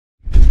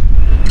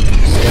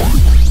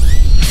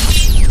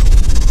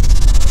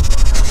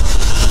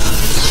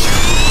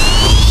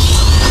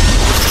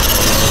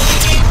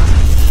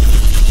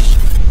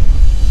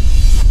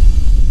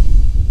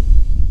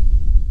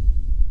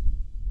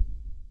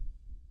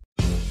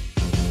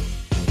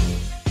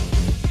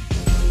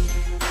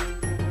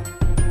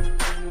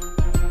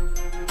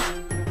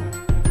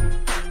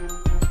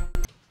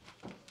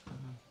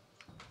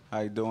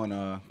How you doing?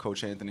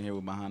 Coach Anthony here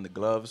with Behind the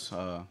Gloves.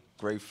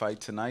 Great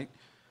fight tonight.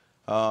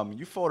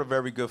 You fought a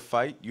very good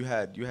fight. You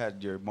had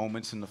your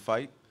moments in the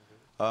fight.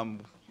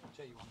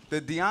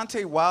 Did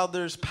Deontay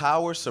Wilder's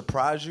power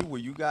surprise you? Were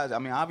you guys? I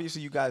mean,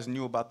 obviously you guys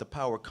knew about the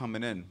power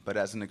coming in, but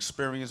as an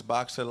experienced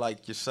boxer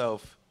like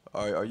yourself,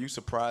 are you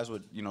surprised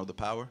with the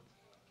power?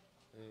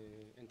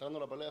 Entrando a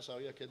la pelea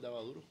sabía que él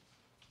daba duro.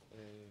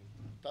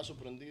 ¿Estás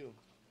sorprendido?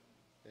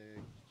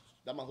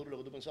 ¿Da más duro de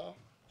lo que tú pensabas?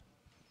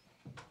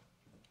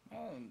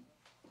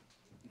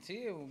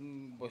 Sí,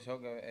 un boxeo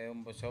que es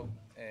un boxeo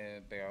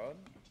pegador,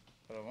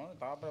 pero bueno,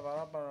 estaba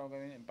preparado para lo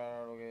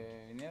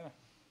que viniera.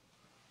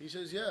 He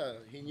says, yeah,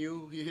 he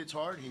knew he hits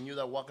hard. He knew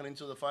that walking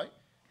into the fight,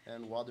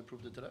 and Wilder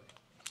proved it today.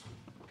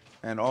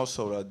 And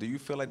also, do you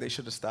feel like they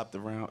should have stopped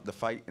the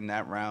fight in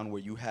that round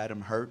where you had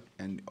him hurt,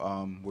 and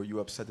were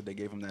you upset that they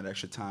gave him that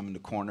extra time in the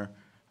corner,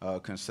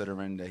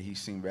 considering that he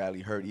seemed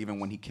badly hurt? Even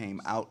when he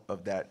came out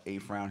of that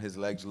 8th round, his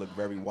legs looked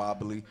very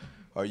wobbly.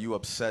 Are you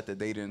upset that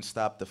they didn't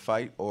stop the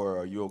fight, or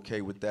are you okay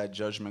with that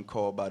judgment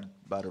call by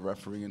the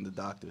referee and the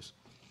doctors?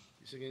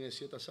 Dice que en el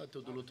 7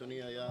 asalto tú lo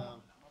tenías ya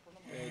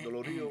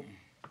dolorido.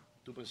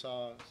 Tú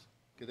pensabas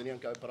que tenían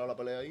que haber parado la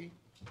pelea ahí.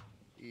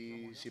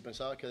 Y si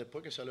pensabas que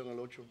después que salió en el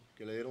 8,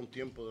 que le dieron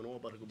tiempo de nuevo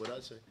para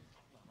recuperarse,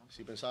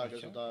 si pensabas que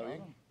eso estaba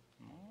bien.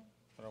 No,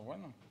 pero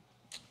bueno,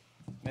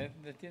 el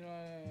destino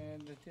es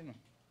el destino.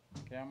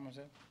 ¿Qué vamos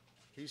a hacer?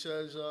 He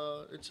says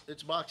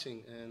it's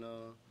boxing, and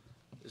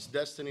it's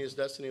destiny. It's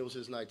destiny. It was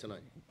his night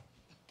tonight.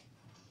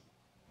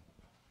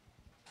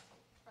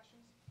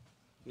 Questions?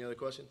 Any other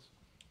questions?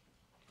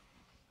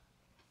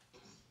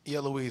 Yeah,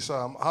 Luis,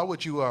 how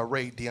would you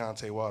rate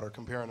Deontay Wilder,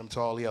 comparing him to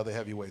all the other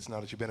heavyweights now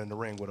that you've been in the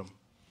ring with him?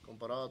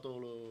 Comparado a todos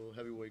los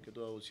heavyweights que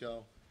tú has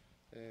boxeado,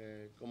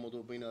 ¿cómo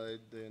tú opinas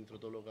de entre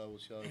todos los que has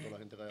boxeado y toda la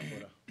gente que hay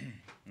afuera?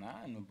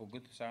 Nada, en un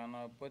poquito se ha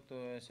ganado el puesto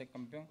de ser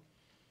campeón,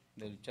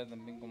 de luchar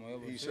también como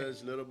yo. He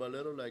says little by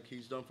little, like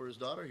he's done for his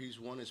daughter, he's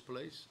won his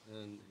place,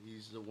 and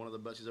he's one of the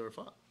best he's ever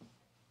fought.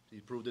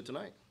 He proved it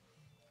tonight.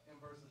 And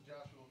versus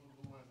Joshua,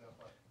 who wins that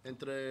fight?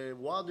 Entre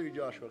Wilder y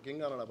Joshua, ¿quién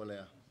gana la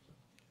pelea?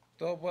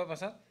 Todo puede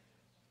pasar.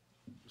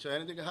 So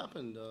anything can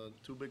happen.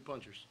 Two big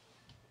punchers.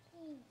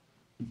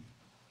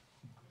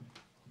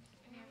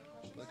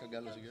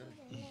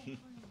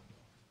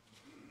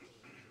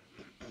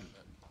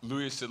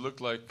 Luis, it looked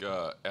like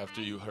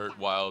after you hurt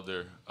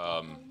Wilder,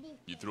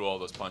 you threw all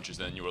those punches,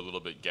 and you were a little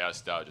bit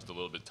gassed out, just a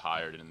little bit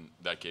tired, and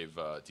that gave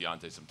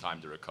Deontay some time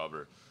to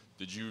recover.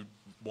 Did you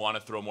want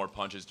to throw more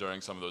punches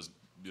during some of those,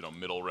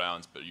 middle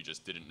rounds, but you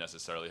just didn't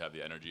necessarily have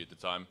the energy at the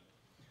time?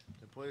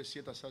 Después de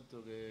 7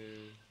 asaltos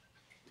que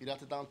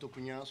tiraste tantos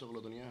puñazos que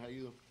lo tenías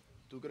ahí,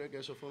 ¿tú crees que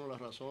eso fue una de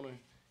las razones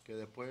que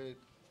después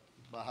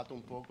bajaste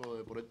un poco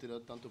de poder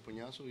tirar tantos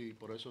puñazos y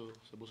por eso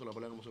se puso la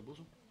pelea como se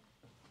puso?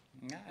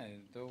 Nada,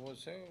 todo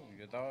boxeo,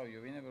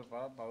 yo vine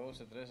preparado para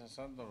 12, 13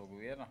 asaltos, lo que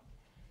hubiera.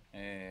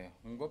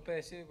 Un golpe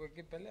decide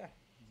cualquier pelea.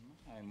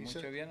 Hay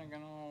muchos vieron que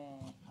no.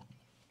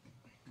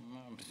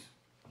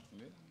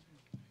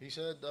 He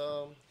said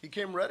he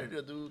came ready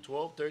to do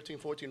 12, 13,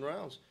 14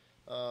 rounds,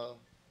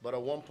 but a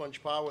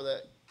one-punch power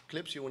that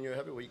clips you when you're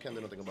heavyweight, you can't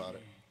do nothing about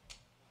it.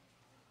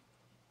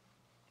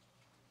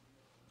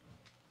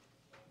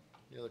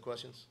 Any other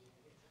questions?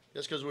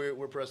 Just because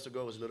we're pressed to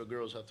go, as little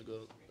girls have to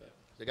go.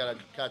 They got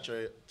to catch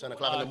a 10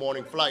 o'clock in the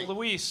morning flight.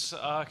 Luis,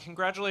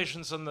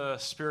 congratulations on the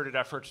spirited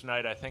effort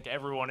tonight. I think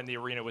everyone in the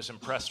arena was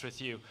impressed with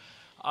you.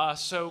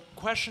 So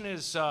question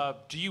is,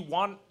 do you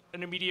want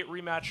an immediate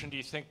rematch, and do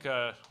you think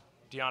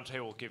Deontay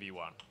will give you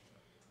one?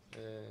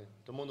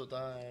 Todo el mundo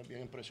está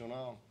bien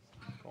impresionado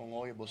con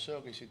hoy el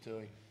boxeo que hiciste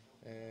hoy.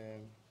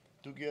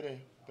 ¿Tú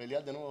quieres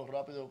pelear de nuevo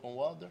rápido con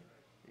Wilder?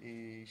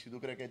 Y si tú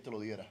crees que él te lo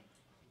diera.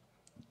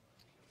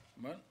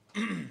 Bueno,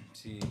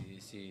 si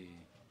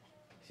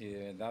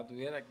de verdad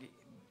tuviera aquí,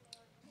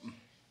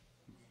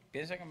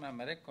 piensa que me la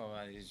merezco a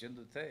la decisión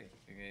de ustedes.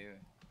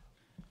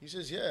 He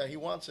says, yeah, he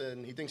wants it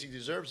and he thinks he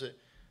deserves it,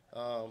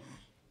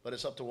 but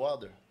it's up to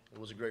Wilder. It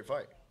was a great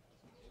fight.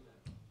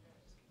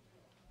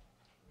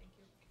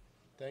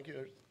 Thank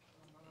you.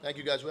 Thank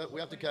you, guys. We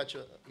have to catch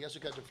he has to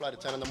catch a flight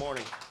at 10 in the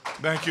morning.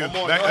 Thank you.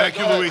 Go Thank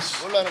you, ahead.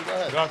 Luis. We'll let him. Go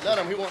ahead. Gracias. Let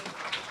him. He won't.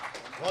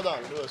 Hold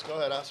on, Luis. Go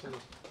ahead. Ask him. I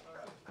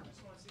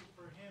just want to see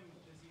for him,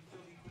 does he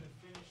feel he could have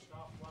finished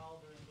off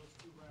Wilder in those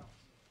 2 rounds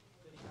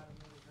that he had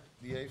him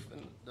really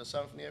hurt? The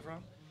 7th and the 8th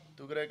round.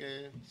 ¿Tú crees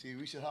que si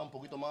hubiese dejado un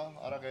poquito más,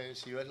 ahora que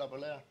si ves la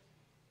pelea,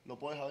 lo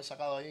puedes haber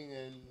sacado ahí en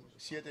el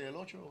 7 y el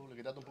 8 o le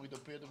quitaste un poquito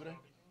el pie, tú crees?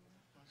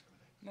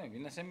 No,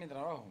 vine a hacer mi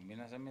trabajo,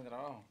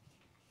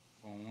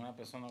 Con una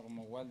persona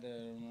como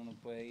Wilder uno no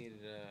puede ir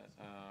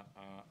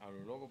a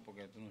lo loco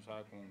porque tú no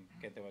sabes con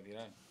qué te va a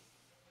tirar.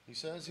 He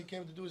says he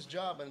came to do his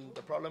job, and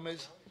the problem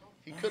is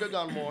he could have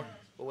gone more,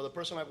 but with a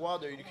person like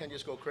Wilder, you can't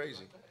just go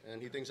crazy. And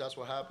he thinks that's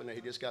what happened, and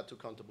he just got too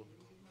comfortable.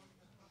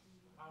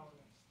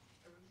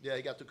 Yeah,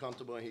 he got too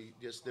comfortable, and he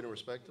just didn't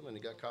respect him, and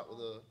he got caught with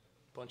a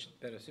punch.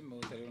 Pero sí me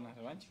gustaría una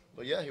revancha.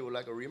 But yeah, he would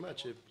like a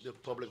rematch if the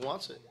public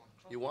wants it.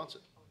 He wants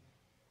it.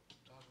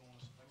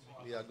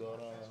 Y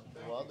ahora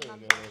Wilder,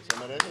 que se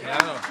merece.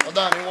 Claro. Hold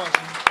on, he wants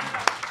it.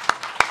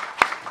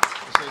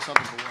 say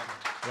something for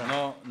Wilder.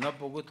 No, no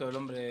por gusto el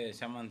hombre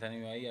se ha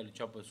mantenido ahí, ha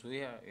luchado por su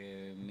hija.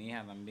 Mi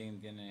hija también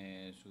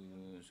tiene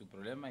su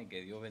problema y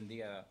que Dios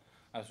bendiga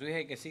a su hija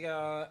y que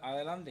siga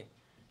adelante.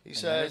 He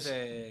says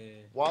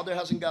Wilder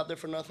hasn't got there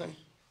for nothing.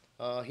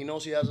 He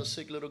knows he has a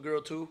sick little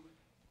girl too,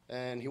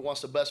 and he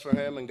wants the best for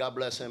him, and God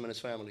bless him and his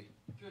family.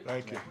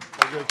 Thank you.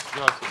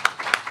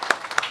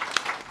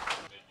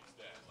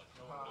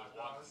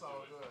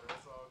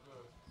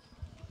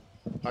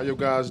 How you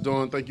guys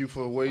doing? Thank you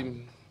for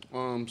waiting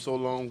so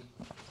long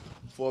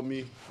for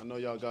me. I know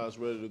y'all guys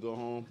ready to go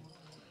home,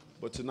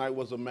 but tonight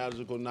was a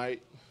magical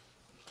night.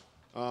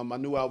 I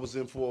knew I was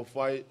in for a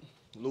fight.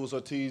 Luis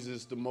Ortiz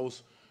is the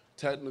most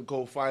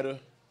technical fighter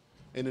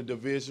in the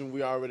division.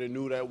 We already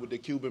knew that with the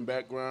Cuban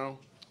background.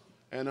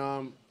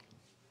 And,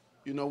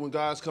 you know, when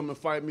guys come and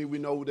fight me, we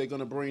know they're going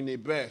to bring their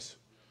best.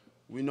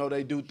 We know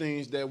they do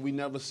things that we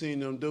never seen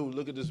them do.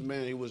 Look at this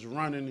man. He was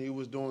running. He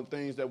was doing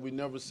things that we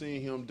never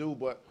seen him do.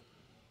 But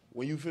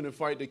when you finna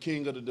fight the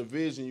king of the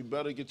division, you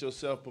better get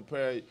yourself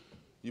prepared.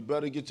 You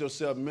better get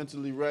yourself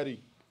mentally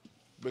ready,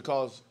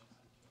 because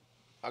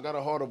I got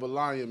a heart of a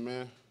lion,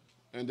 man.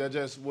 And that's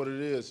just what it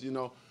is. You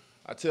know,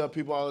 I tell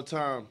people all the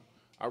time,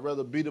 I'd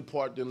rather be the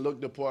part than look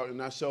the part,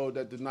 and I showed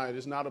that tonight.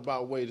 It's not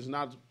about weight. It's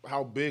not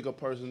how big a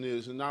person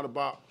is. It's not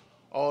about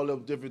all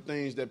of different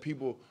things that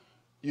people,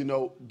 you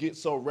know, get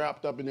so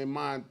wrapped up in their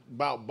mind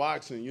about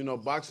boxing. You know,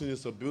 boxing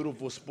is a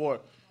beautiful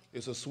sport.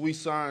 It's a sweet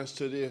science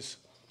to this,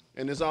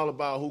 and it's all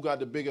about who got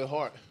the bigger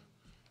heart.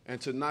 And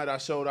tonight I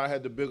showed I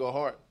had the bigger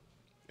heart,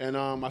 and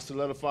I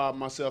solidified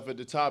myself at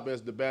the top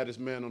as the baddest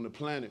man on the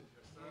planet,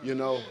 you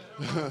know.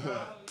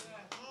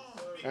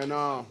 And,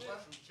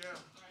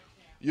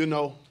 you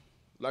know,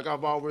 like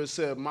I've already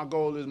said, my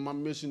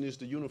mission is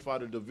to unify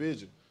the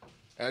division.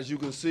 As you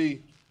can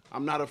see,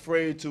 I'm not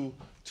afraid to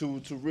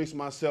risk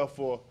myself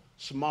for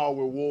small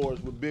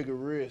rewards with bigger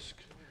risk,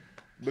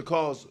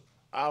 because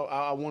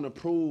I want to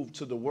prove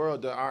to the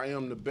world that I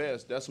am the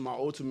best. That's my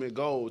ultimate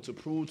goal, to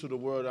prove to the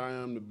world I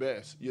am the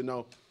best. You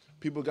know,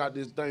 people got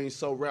this thing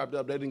so wrapped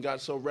up. They done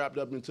got so wrapped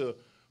up into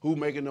who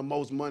making the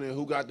most money,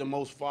 who got the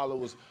most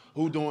followers,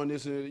 who doing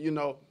this, and you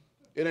know,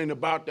 it ain't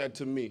about that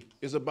to me.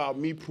 It's about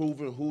me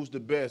proving who's the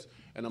best.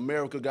 And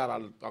America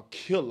got a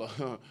killer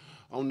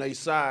on their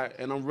side,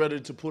 and I'm ready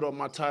to put up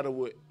my title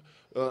with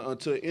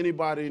to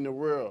anybody in the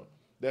world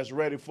that's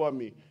ready for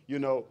me. You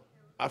know,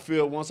 I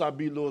feel once I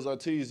beat Luis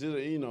Ortiz,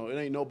 you know, it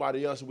ain't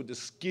nobody else with the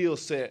skill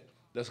set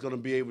that's gonna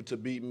be able to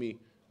beat me.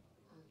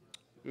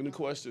 Any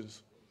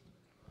questions?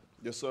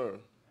 Yes, sir.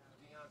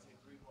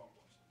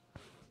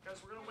 Guys,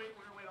 we're gonna wait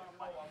on a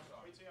mic.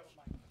 Wait till you have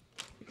a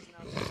mic. Just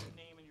announce your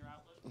name and your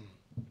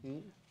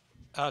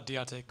outlet.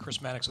 Deontay,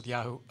 Chris Mannix with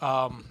Yahoo.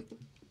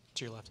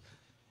 To your left.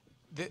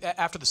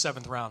 After the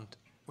 7th round,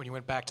 when you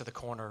went back to the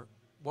corner,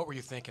 what were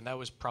you thinking? That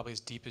was probably as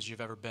deep as you've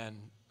ever been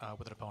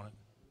with an opponent.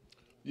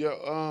 Yeah,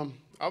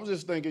 I was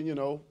just thinking, you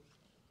know,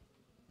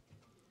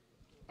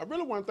 I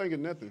really wasn't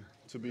thinking nothing,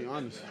 to be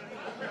honest.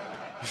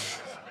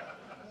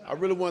 I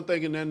really wasn't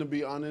thinking nothing, to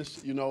be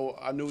honest. You know,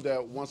 I knew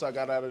that once I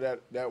got out of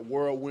that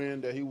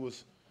whirlwind that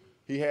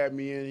he had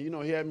me in, you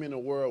know, he had me in a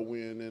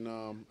whirlwind, and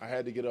I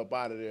had to get up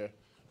out of there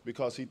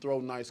because he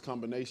throw nice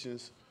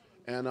combinations.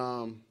 And,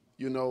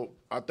 you know,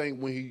 I think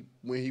when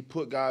he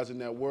put guys in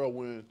that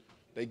whirlwind,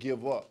 they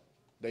give up.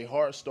 Their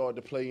heart started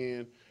to play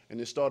in, and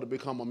it started to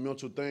become a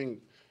mental thing.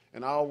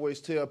 And I always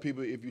tell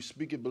people, if you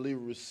speak it, believe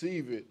it,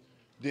 receive it,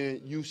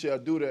 then you shall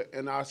do that.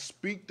 And I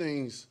speak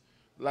things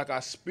like I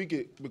speak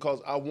it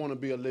because I want to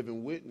be a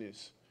living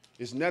witness.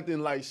 It's nothing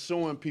like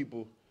showing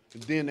people,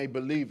 and then they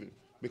believe it.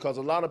 Because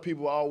a lot of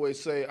people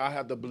always say, I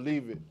have to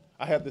believe it.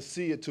 I have to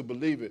see it to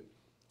believe it.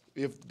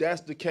 If that's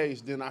the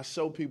case, then I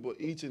show people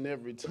each and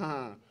every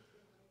time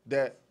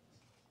that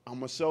I'm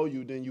going to show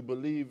you, then you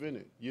believe in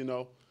it, you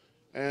know.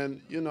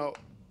 And, you know,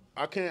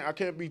 I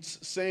can't be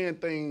saying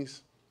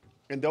things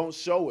and don't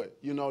show it.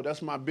 You know,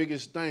 that's my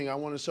biggest thing. I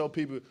want to show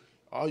people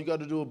all you got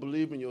to do is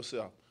believe in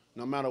yourself.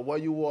 No matter where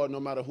you are, no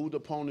matter who the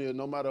opponent is,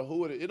 no matter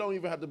who it is. It don't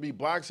even have to be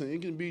boxing.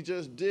 It can be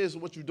just this,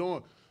 what you're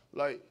doing.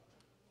 Like,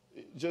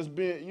 just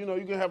being, you know,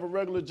 you can have a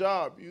regular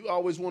job. You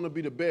always want to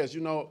be the best.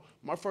 You know,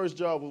 my first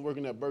job was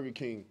working at Burger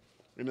King.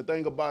 And the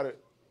thing about it,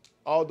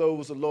 although it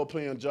was a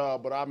low-paying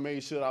job, but I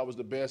made sure I was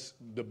the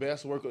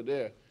best worker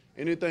there.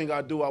 Anything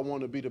I do, I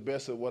want to be the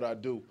best at what I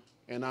do.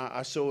 And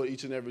I show it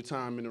each and every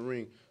time in the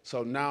ring.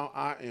 So now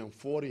I am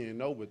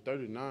 40-0 with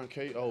 39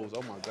 KOs.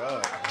 Oh, my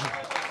God.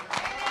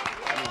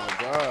 Oh, my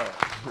God.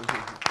 Did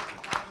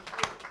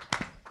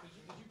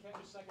you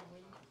catch a second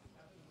win?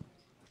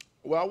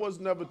 Well, I was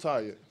never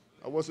tired.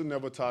 I wasn't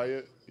never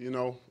tired, you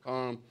know.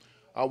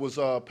 I was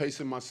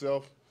pacing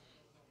myself.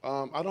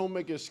 I don't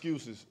make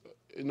excuses.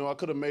 You know, I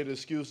could have made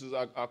excuses.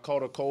 I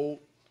caught a cold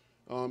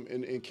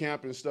in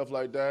camp and stuff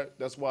like that.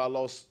 That's why I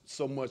lost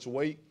so much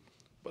weight.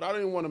 But I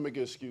didn't want to make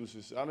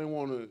excuses. I didn't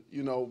want to,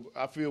 you know,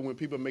 I feel when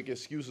people make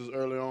excuses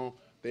early on,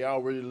 they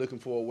already looking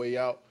for a way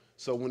out.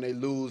 So when they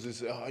lose,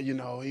 it's, you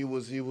know, he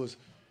was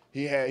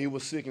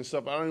sick and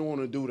stuff. I didn't want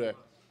to do that,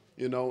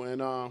 you know,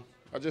 and I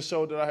just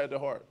showed that I had the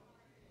heart.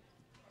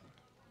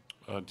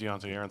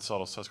 Deontay, Aaron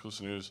Suttles,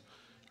 Tuscaloosa News.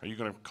 Are you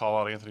going to call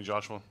out Anthony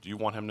Joshua? Do you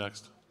want him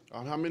next?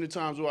 How many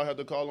times do I have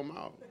to call him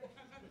out?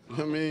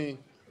 I mean,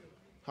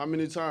 how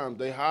many times?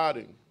 They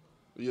hiding,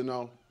 you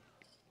know.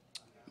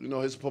 You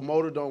know, his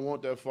promoter don't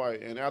want that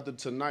fight, and after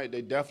tonight,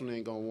 they definitely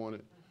ain't gonna want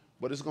it.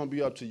 But it's gonna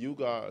be up to you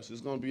guys. It's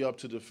gonna be up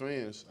to the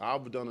fans.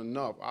 I've done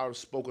enough. I've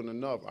spoken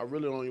enough. I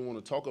really don't even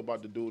want to talk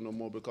about the dude no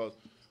more because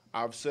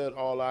I've said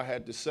all I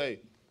had to say.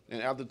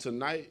 And after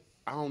tonight,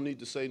 I don't need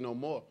to say no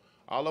more.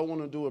 All I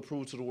want to do is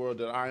prove to the world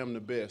that I am the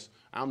best.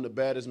 I'm the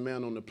baddest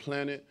man on the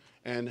planet,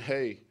 and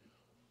hey,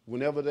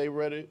 whenever they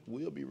ready,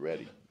 we'll be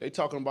ready. They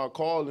talking about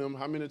calling them.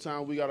 How many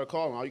times we got to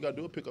call them? All you got to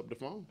do is pick up the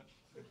phone.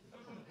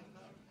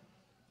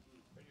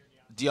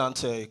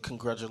 Deontay,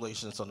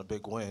 congratulations on the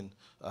big win.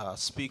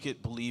 Speak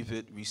it, believe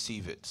it,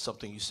 receive it.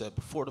 Something you said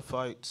before the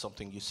fight,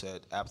 something you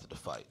said after the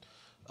fight.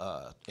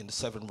 In the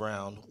 7th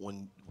round,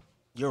 when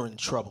you're in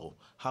trouble,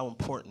 how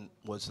important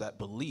was that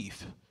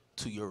belief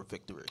to your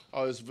victory?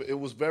 Oh, it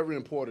was very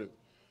important.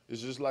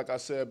 It's just like I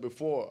said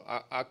before,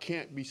 I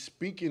can't be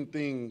speaking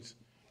things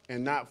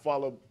and not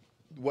follow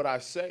what I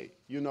say,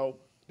 you know,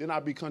 then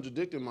I'd be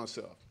contradicting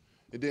myself.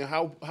 And then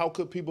how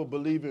could people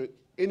believe in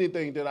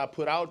anything that I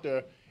put out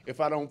there if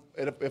I don't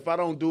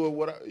do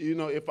it,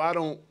 if I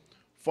don't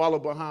follow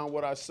behind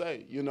what I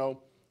say, you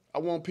know? I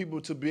want people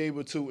to be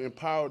able to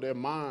empower their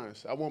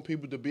minds. I want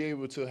people to be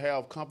able to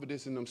have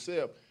confidence in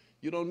themselves.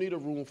 You don't need a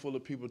room full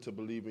of people to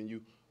believe in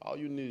you. All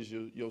you need is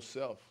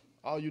yourself.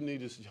 All you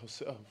need is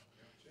yourself.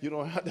 You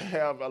don't have to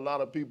have a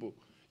lot of people,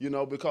 you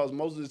know, because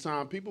most of the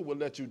time people will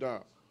let you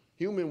down.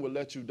 Human will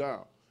let you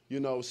down, you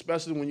know,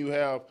 especially when you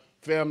have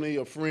family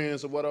or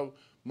friends or whatever.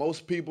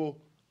 Most people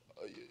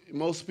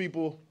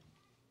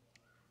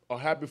are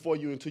happy for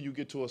you until you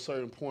get to a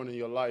certain point in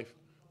your life,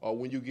 or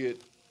when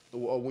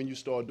you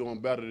start doing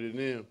better than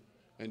them,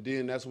 and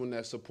then that's when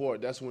that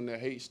support, that's when that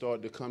hate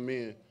started to come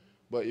in.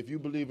 But if you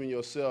believe in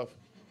yourself,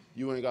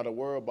 you ain't got to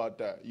worry about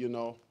that. You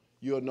know,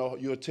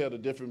 you'll tell the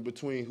difference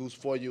between who's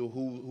for you,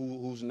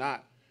 who's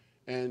not,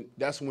 and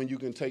that's when you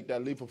can take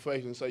that leap of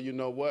faith and say, you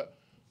know what,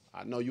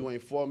 I know you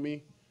ain't for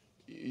me,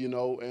 you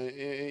know,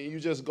 and you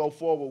just go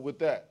forward with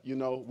that. You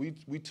know,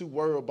 we too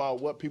worried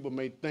about what people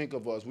may think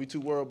of us. We too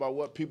worried about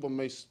what people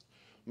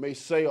may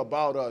say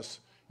about us.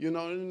 You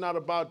know, it's not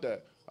about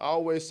that. I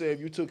always say if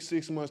you took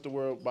 6 months to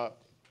worry about,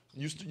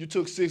 you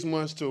took 6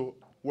 months to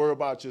worry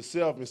about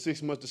yourself and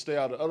 6 months to stay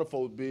out of other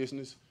folks'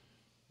 business,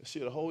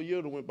 shit, a whole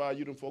year that went by,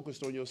 you done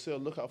focused on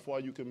yourself. Look how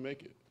far you can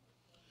make it.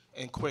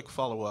 And quick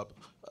follow-up.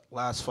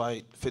 Last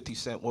fight, 50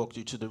 Cent walked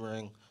you to the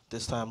ring.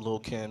 This time, Lil'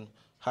 Ken.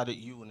 How did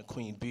you and the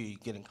Queen Bee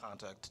get in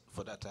contact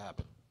for that to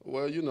happen?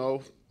 Well, you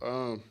know,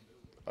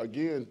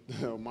 again,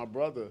 my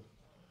brother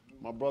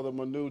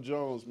Manu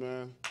Jones,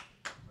 man.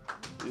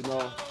 You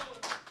know,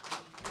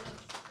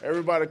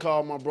 everybody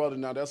called my brother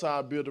now. That's how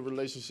I built a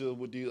relationship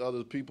with these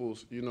other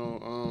peoples, you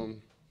know,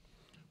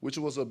 which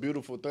was a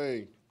beautiful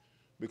thing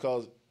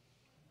because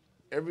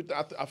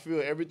I feel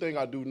everything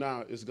I do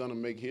now is gonna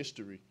make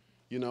history,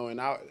 you know,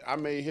 and I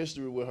made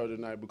history with her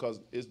tonight because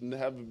it's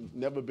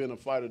never been a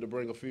fighter to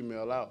bring a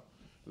female out.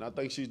 And I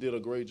think she did a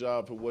great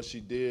job for what she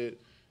did,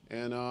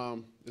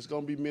 and it's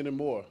gonna be many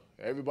more.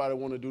 Everybody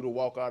wanna do the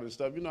walkout and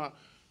stuff. You know,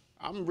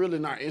 I'm really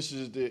not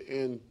interested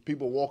in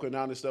people walking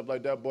out and stuff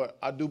like that, but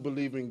I do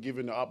believe in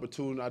giving the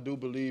opportunity. I do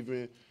believe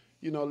in,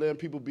 you know, letting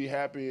people be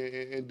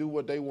happy and do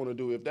what they wanna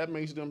do. If that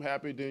makes them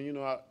happy, then,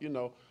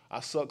 I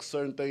suck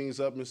certain things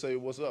up and say,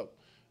 what's up?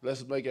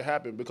 Let's make it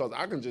happen, because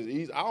I can just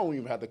I don't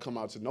even have to come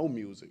out to no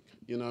music,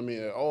 you know what I mean,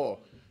 at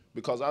all,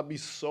 because I be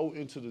so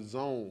into the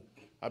zone.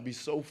 I be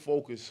so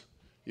focused,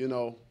 you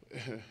know,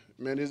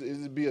 man,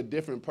 it'd be a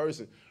different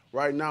person.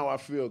 Right now, I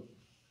feel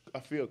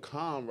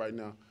calm right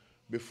now.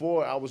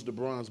 Before, I was the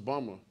bronze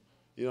bomber.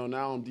 You know,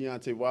 now I'm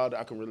Deontay Wilder.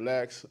 I can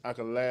relax, I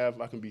can laugh,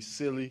 I can be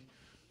silly,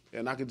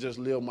 and I can just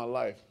live my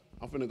life.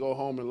 I'm finna go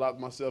home and lock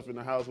myself in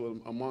the house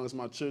amongst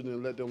my children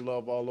and let them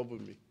love all over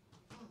me.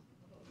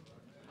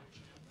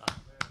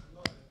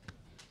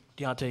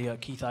 Deontay,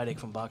 Keith Idek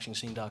from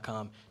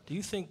BoxingScene.com. Do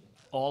you think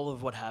all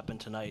of what happened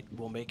tonight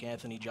will make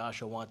Anthony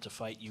Joshua want to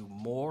fight you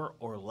more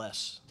or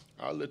less?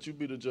 I'll let you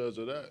be the judge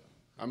of that.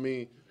 I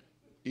mean,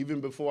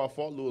 even before I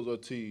fought Luis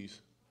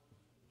Ortiz,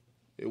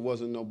 it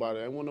wasn't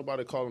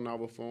nobody calling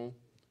our phone.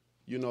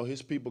 You know,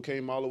 his people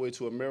came all the way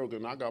to America,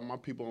 and I got my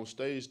people on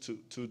stage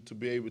to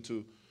be able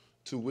to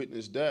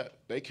witness that.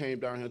 They came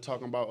down here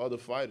talking about other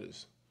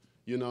fighters.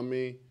 You know what I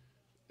mean?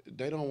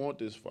 They don't want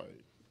this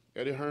fight.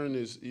 Eddie Hearn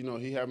is, you know,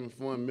 he having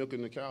fun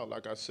milking the cow,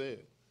 like I said.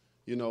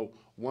 You know,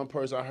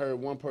 I heard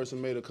one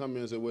person made a comment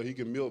and said, well, he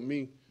can milk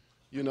me.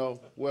 You know,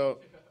 well,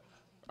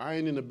 I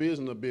ain't in the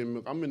business of being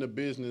milked. I'm in the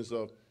business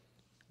of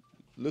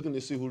looking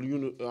to see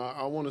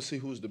I want to see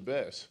who's the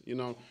best. You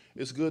know,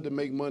 it's good to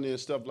make money and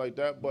stuff like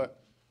that,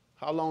 but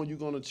how long you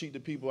going to cheat the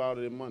people out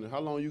of their money?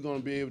 How long you going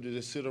to be able to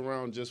just sit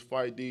around and just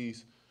fight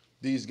these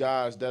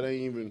guys that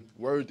ain't even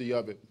worthy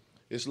of it?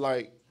 It's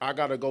like I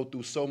got to go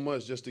through so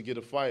much just to get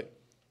a fight.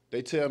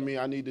 They tell me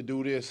I need to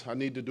do this, I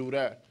need to do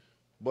that.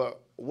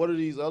 But what do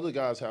these other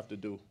guys have to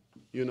do?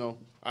 You know,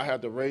 I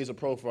had to raise a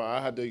profile.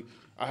 I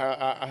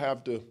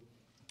have to,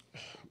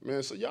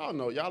 man, so y'all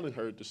know, y'all done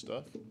heard this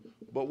stuff.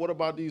 But what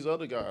about these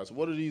other guys?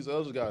 What do these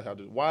other guys have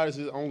to do? Why is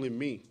it only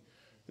me?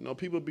 You know,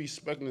 people be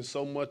expecting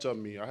so much of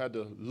me. I had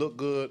to look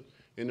good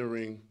in the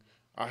ring.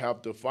 I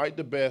have to fight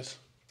the best,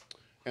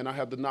 and I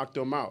have to knock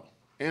them out.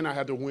 And I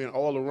had to win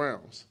all the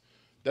rounds.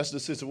 That's the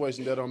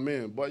situation that I'm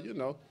in. But, you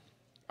know,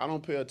 I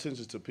don't pay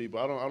attention to people.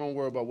 I don't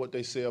worry about what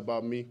they say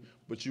about me,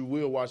 but you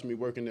will watch me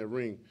work in that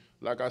ring.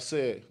 Like I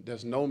said,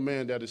 there's no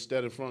man that have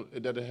stood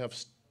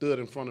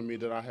in front of me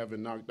that I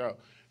haven't knocked out,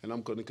 and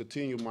I'm going to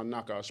continue my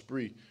knockout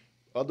spree.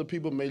 Other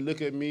people may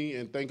look at me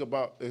and think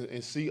about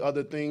and see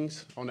other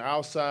things on the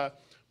outside,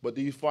 but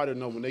these fighters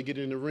know when they get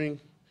in the ring,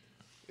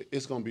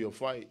 it's going to be a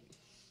fight.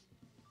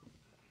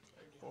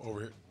 Over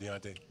here,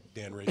 Deontay,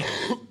 Dan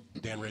Rayfield.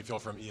 Dan Rayfield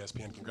from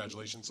ESPN.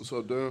 Congratulations. What's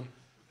up, Dan?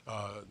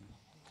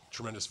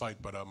 Tremendous fight,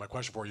 but my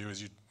question for you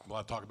is, you a lot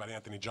of talk about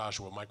Anthony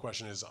Joshua. My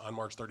question is, on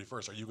March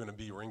 31st, are you going to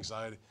be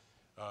ringside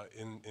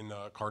in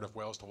Cardiff,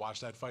 Wales to watch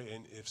that fight?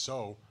 And if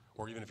so,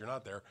 or even if you're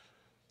not there,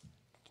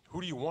 who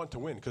do you want to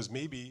win? Because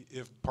maybe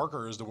if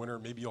Parker is the winner,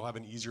 maybe you'll have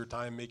an easier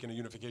time making a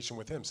unification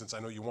with him, since I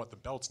know you want the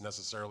belts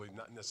necessarily,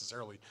 not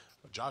necessarily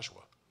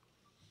Joshua.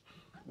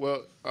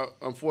 Well,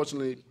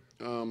 unfortunately,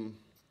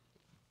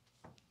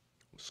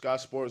 Sky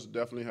Sports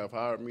definitely have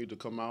hired me to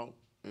come out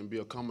and be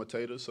a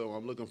commentator, so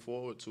I'm looking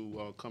forward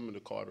to coming to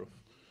Cardiff.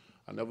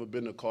 I've never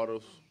been to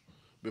Cardiff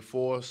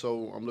before,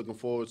 so I'm looking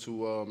forward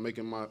to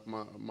making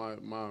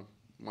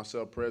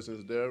myself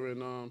presence there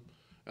and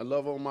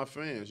love on my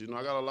fans. You know,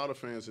 I got a lot of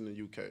fans in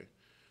the UK,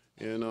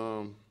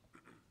 and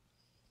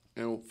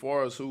as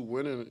far as who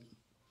winning,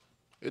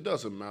 it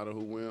doesn't matter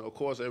who wins. Of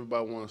course,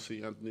 everybody wants to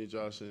see Anthony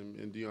Joshua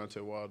and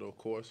Deontay Wilder, of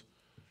course,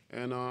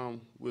 and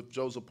with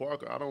Joseph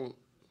Parker, I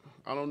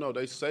don't know.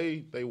 They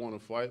say they want to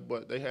fight,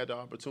 but they had the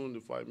opportunity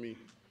to fight me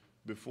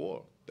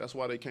before. That's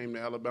why they came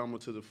to Alabama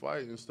to the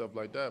fight and stuff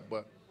like that.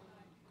 But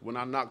when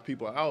I knock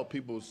people out,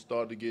 people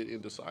start to get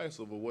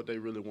indecisive of what they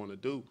really want to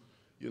do.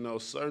 You know,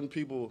 certain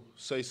people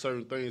say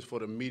certain things for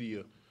the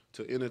media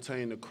to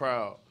entertain the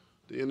crowd,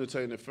 to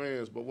entertain the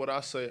fans. But what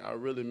I say, I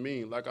really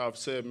mean. Like I've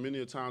said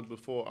many times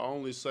before, I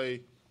only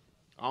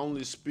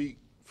speak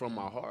from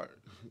my heart.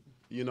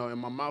 You know, and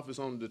my mouth is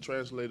only the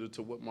translator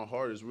to what my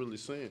heart is really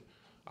saying.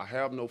 I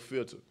have no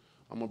filter.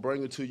 I'm going to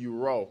bring it to you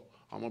raw.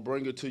 I'm going to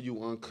bring it to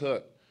you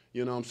uncut.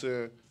 You know what I'm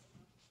saying?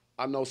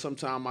 I know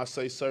sometimes I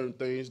say certain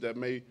things that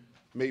may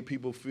make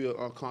people feel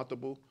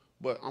uncomfortable,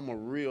 but I'm a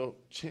real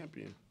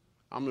champion.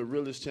 I'm the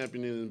realest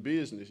champion in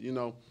business. You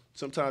know,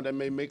 sometimes that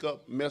may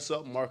mess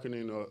up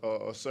marketing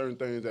or certain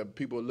things that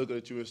people look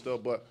at you and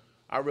stuff, but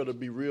I'd rather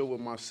be real with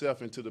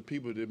myself and to the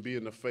people than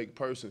being a fake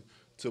person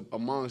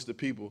amongst the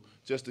people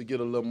just to get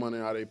a little money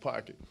out of their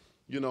pocket.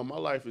 You know, my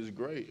life is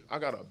great. I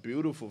got a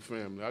beautiful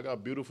family. I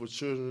got beautiful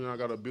children, and I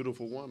got a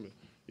beautiful woman.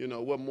 You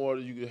know, what more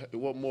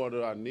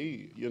do I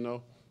need, you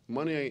know?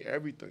 Money ain't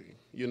everything,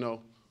 you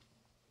know?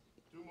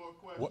 Two more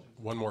questions.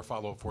 One more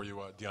follow-up for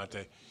you,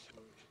 Deontay.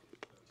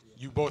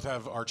 You both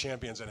are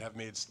champions and have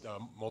made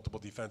multiple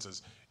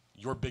defenses.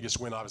 Your biggest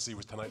win, obviously,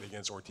 was tonight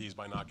against Ortiz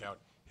by knockout.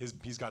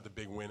 He's got the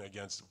big win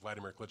against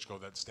Vladimir Klitschko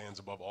that stands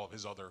above all of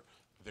his other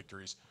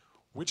victories.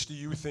 Which do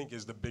you think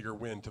is the bigger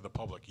win to the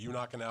public? You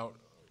knocking out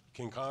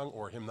King Kong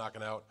or him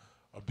knocking out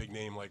a big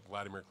name like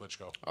Vladimir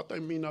Klitschko? I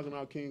think me knocking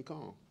out King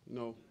Kong. You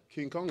know,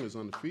 King Kong is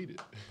undefeated.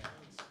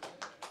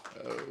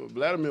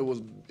 Vladimir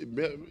was,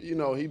 you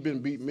know, he'd been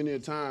beat many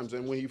times,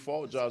 and when he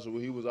fought Joshua,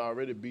 he was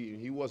already beaten.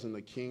 He wasn't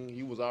a king.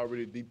 He was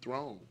already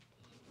dethroned.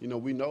 You know,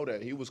 we know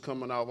that. He was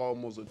coming out of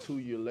almost a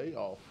 2-year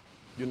layoff,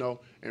 you know,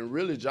 and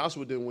really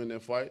Joshua didn't win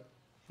that fight.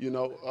 You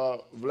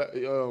know,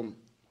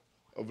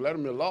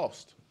 Vladimir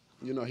lost.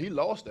 You know, he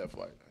lost that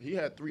fight. He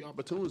had 3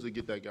 opportunities to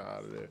get that guy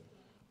out of there.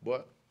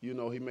 But, you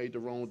know, he made the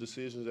wrong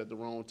decisions at the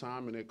wrong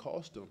time, and it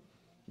cost him,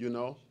 you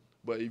know.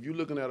 But if you're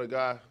looking at a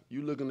guy,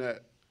 you're looking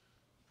at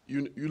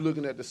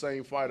the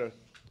same fighter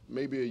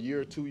maybe a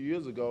year or 2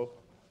 years ago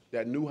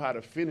that knew how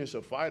to finish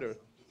a fighter,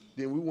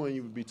 then we wouldn't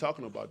even be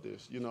talking about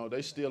this. You know,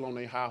 they still on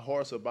their high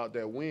horse about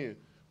that win.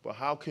 But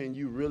how can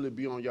you really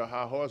be on your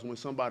high horse when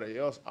somebody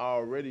else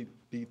already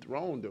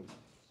dethroned them,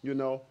 you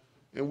know?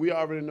 And we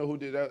already know who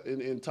did that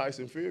in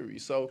Tyson Fury.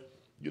 So,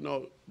 you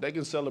know, they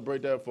can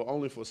celebrate that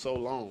only for so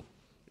long.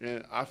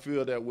 And I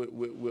feel that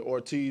with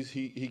Ortiz,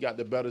 he got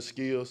the better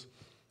skills.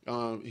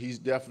 He's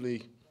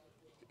definitely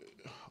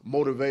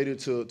motivated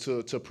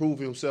to prove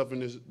himself in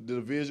this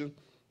division.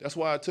 That's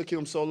why it took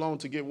him so long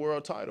to get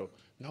world title.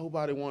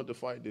 Nobody wanted to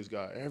fight this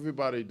guy.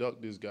 Everybody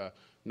ducked this guy.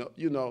 No,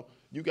 you know,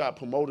 you got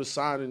promoters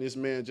signing this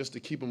man just to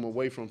keep him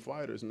away from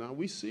fighters. Now,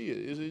 we see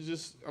it. It's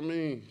just, I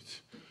mean,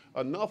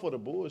 enough of the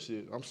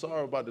bullshit. I'm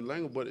sorry about the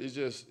language, but it's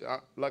just,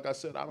 like I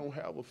said, I don't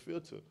have a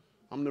filter.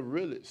 I'm the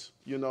realest,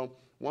 you know.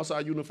 Once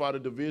I unify the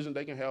division,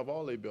 they can have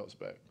all their belts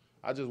back.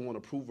 I just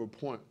want to prove a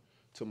point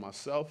to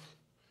myself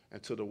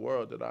and to the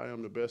world that I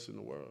am the best in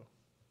the world.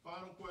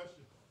 Final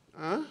question.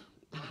 Huh?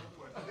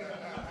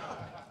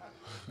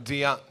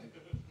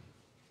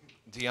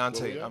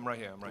 Deontay, got? I'm right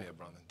here,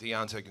 brother.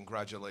 Deontay,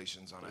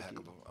 congratulations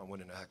on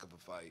winning a heck of a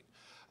fight.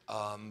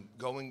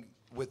 Going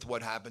with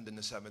what happened in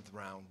the 7th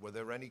round, were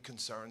there any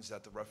concerns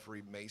that the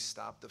referee may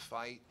stop the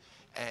fight?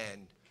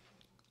 And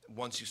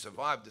once you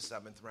survived the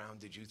 7th round,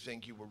 did you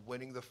think you were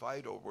winning the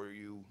fight, or were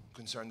you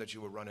concerned that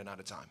you were running out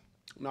of time?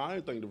 No, I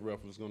didn't think the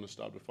ref was going to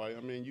stop the fight.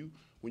 I mean,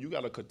 when you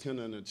got a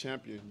contender and a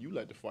champion, you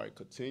let the fight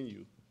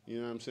continue. You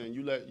know what I'm saying?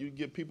 You let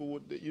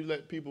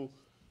people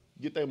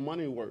get their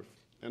money worth.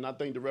 And I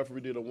think the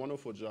referee did a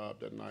wonderful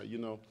job that night. You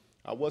know,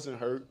 I wasn't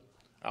hurt.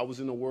 I was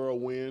in a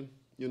whirlwind.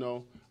 You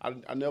know,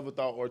 I never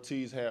thought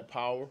Ortiz had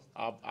power.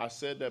 I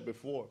said that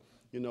before.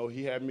 You know,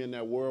 he had me in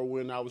that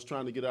whirlwind. I was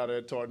trying to get out of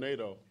that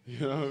tornado. You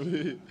know what I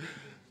mean?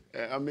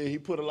 I mean, he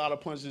put a lot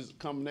of punches,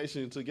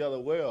 combination together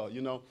well,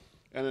 you know.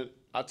 And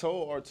I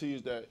told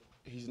Ortiz that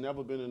he's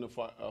never been in a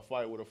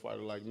fight with a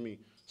fighter like me,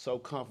 so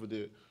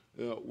confident,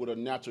 with a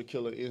natural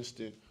killer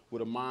instinct,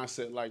 with a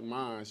mindset like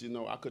mine. You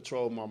know, I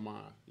control my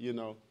mind. You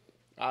know,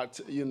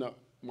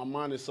 my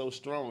mind is so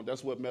strong.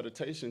 That's what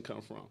meditation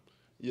comes from.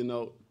 You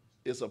know,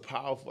 it's a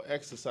powerful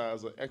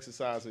exercise of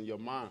exercising your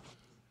mind.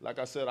 Like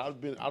I said,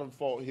 I've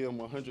fought him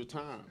 100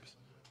 times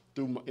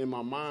in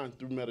my mind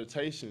through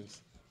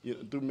meditations.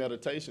 Through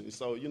meditation.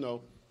 So, you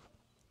know,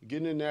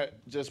 getting in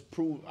that just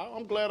proved,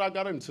 I'm glad I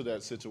got into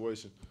that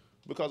situation,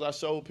 because I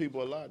showed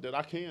people a lot that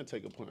I can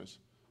take a punch,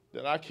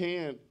 that I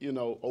can, you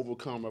know,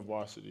 overcome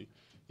adversity,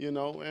 you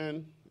know.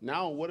 And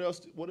now what else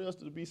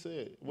to be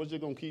said? What you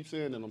gonna keep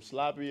saying that I'm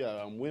sloppy,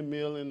 I'm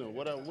windmilling, or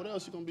whatever? What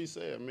else you gonna be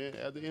saying, man?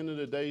 At the end of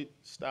the day,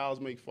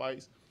 styles make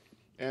fights,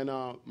 and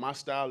my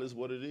style is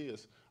what it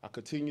is. I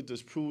continue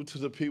to prove to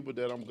the people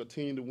that I'm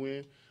continuing to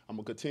win. I'm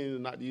going to continue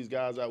to knock these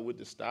guys out with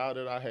the style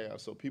that I have.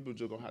 So people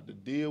just going to have to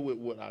deal with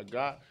what I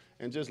got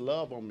and just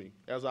love on me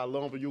as I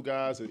love for you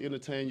guys and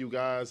entertain you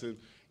guys and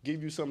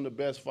give you some of the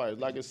best fights.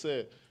 Like I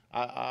said,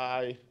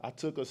 I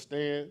took a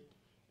stand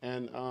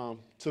and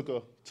took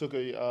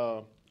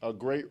a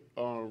great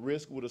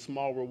risk with a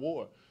small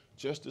reward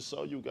just to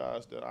show you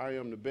guys that I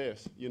am the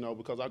best, you know,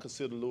 because I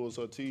consider Luis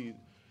Ortiz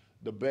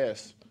the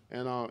best.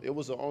 And it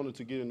was an honor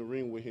to get in the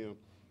ring with him,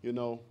 you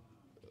know.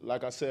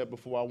 Like I said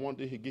before, I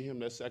wanted to give him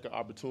that second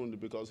opportunity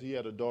because he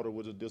had a daughter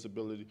with a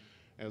disability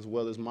as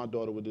well as my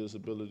daughter with a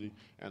disability.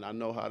 And I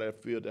know how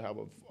that feels to have,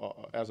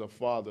 as a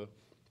father,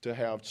 to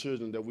have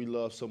children that we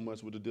love so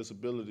much with a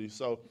disability.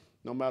 So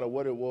no matter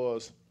what it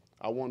was,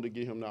 I wanted to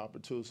give him the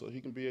opportunity so he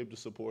can be able to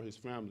support his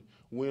family.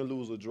 Win,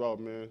 lose, or draw,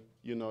 man.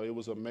 You know, it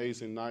was an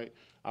amazing night.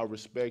 I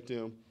respect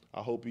him.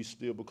 I hope he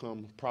still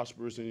become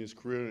prosperous in his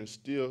career and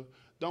still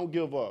don't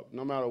give up,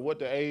 no matter what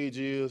the age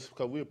is,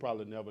 because we'll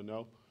probably never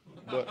know.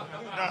 But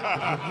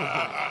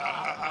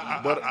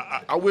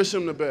I wish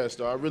him the best,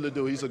 though. I really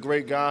do. He's a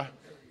great guy.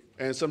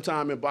 And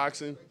sometime in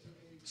boxing,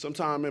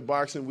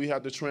 we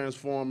have to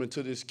transform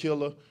into this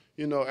killer.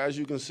 You know, as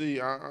you can see,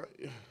 I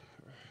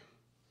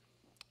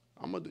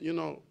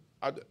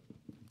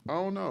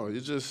don't know.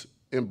 It's just,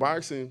 in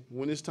boxing,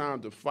 when it's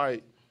time to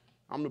fight,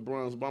 I'm the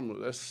bronze bomber.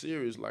 That's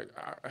serious. Like,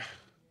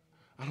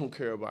 I don't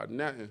care about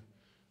nothing.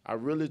 I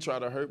really try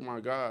to hurt my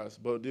guys,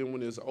 but then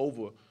when it's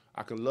over,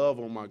 I can love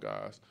on my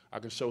guys. I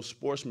can show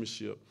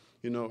sportsmanship.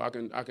 You know, I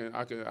can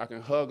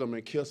hug them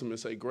and kiss them and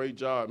say, "Great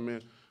job,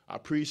 man. I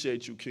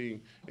appreciate you,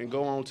 King," and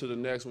go on to the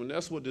next one.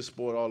 That's what this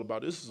sport all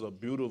about. This is a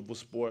beautiful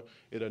sport.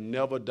 It'll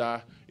never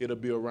die. It'll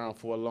be around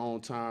for a long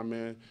time,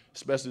 man,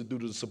 especially due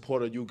to the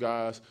support of you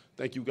guys.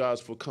 Thank you guys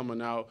for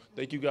coming out.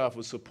 Thank you guys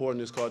for supporting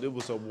this card. It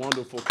was a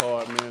wonderful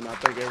card, man. I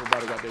think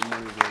everybody got their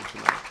money's worth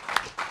tonight.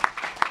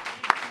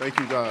 Thank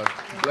you, guys.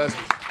 Bless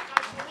you.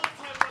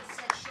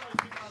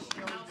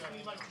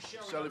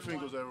 Shelly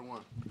Fingers,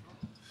 everyone.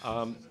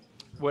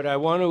 What I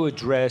want to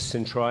address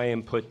and try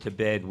and put to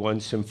bed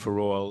once and for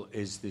all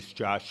is this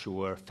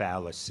Joshua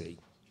fallacy.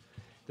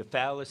 The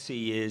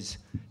fallacy is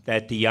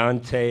that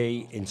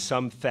Deontay, in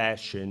some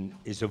fashion,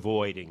 is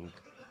avoiding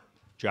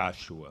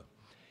Joshua.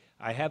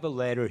 I have a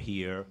letter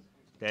here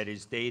that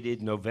is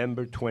dated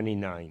November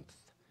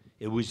 29th.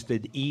 It was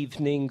the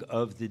evening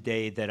of the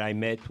day that I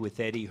met with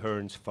Eddie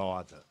Hearn's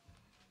father,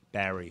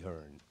 Barry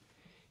Hearn.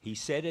 He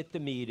said at the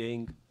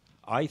meeting,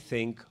 "I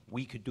think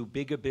we could do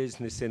bigger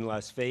business in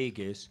Las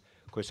Vegas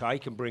because I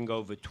can bring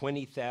over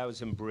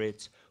 20,000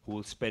 Brits who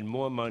will spend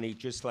more money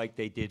just like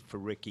they did for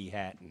Ricky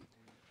Hatton."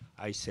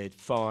 I said,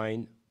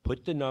 "Fine,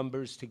 put the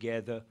numbers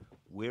together.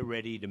 We're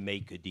ready to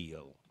make a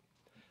deal."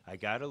 I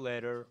got a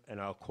letter, and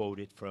I'll quote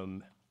it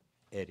from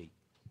Eddie.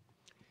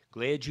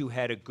 "Glad you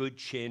had a good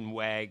chin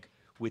wag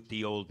with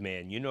the old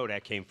man." You know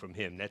that came from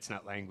him. That's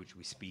not language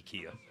we speak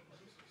here.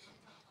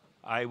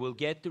 "I will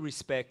get the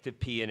respective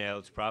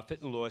P&Ls,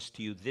 profit and loss,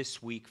 to you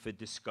this week for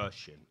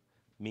discussion,"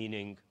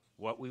 meaning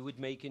what we would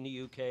make in the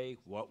UK,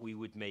 what we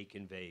would make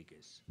in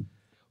Vegas.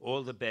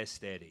 "All the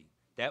best, Eddie."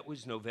 That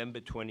was November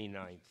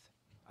 29th.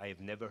 I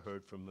have never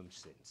heard from him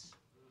since,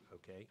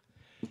 okay?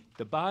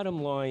 The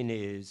bottom line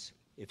is,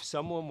 if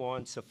someone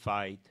wants a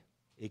fight,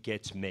 it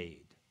gets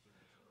made.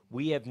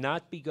 We have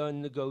not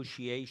begun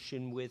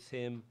negotiation with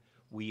him.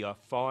 We are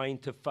fine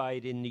to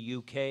fight in the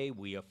UK.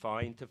 We are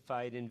fine to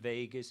fight in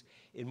Vegas.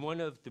 In one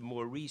of the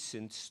more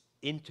recent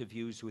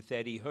interviews with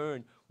Eddie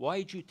Hearn,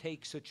 why'd you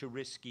take such a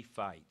risky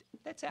fight?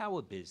 That's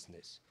our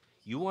business.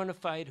 You want to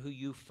fight who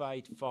you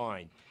fight,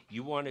 fine.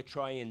 You want to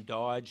try and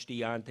dodge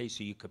Deontay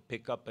so you could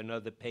pick up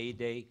another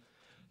payday?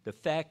 The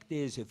fact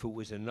is, if it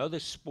was another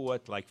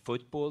sport like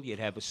football, you'd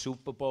have a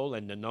Super Bowl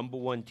and the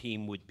 #1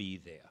 team would be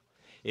there.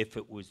 If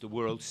it was the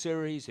World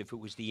Series, if it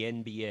was the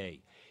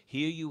NBA.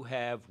 Here you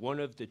have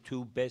one of the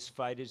 2 best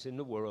fighters in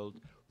the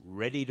world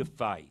ready to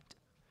fight.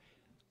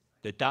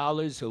 The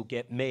dollars will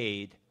get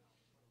made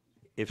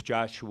if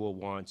Joshua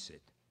wants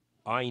it.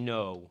 I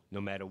know,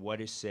 no matter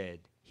what is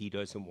said, he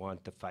doesn't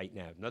want to fight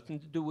now. Nothing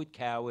to do with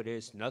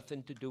cowardice,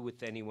 nothing to do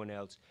with anyone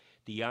else.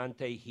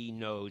 Deontay, he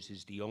knows,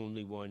 is the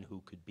only one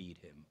who could beat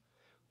him.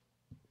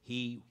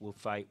 He will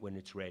fight when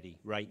it's ready.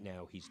 Right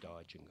now, he's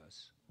dodging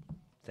us.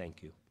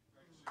 Thank you.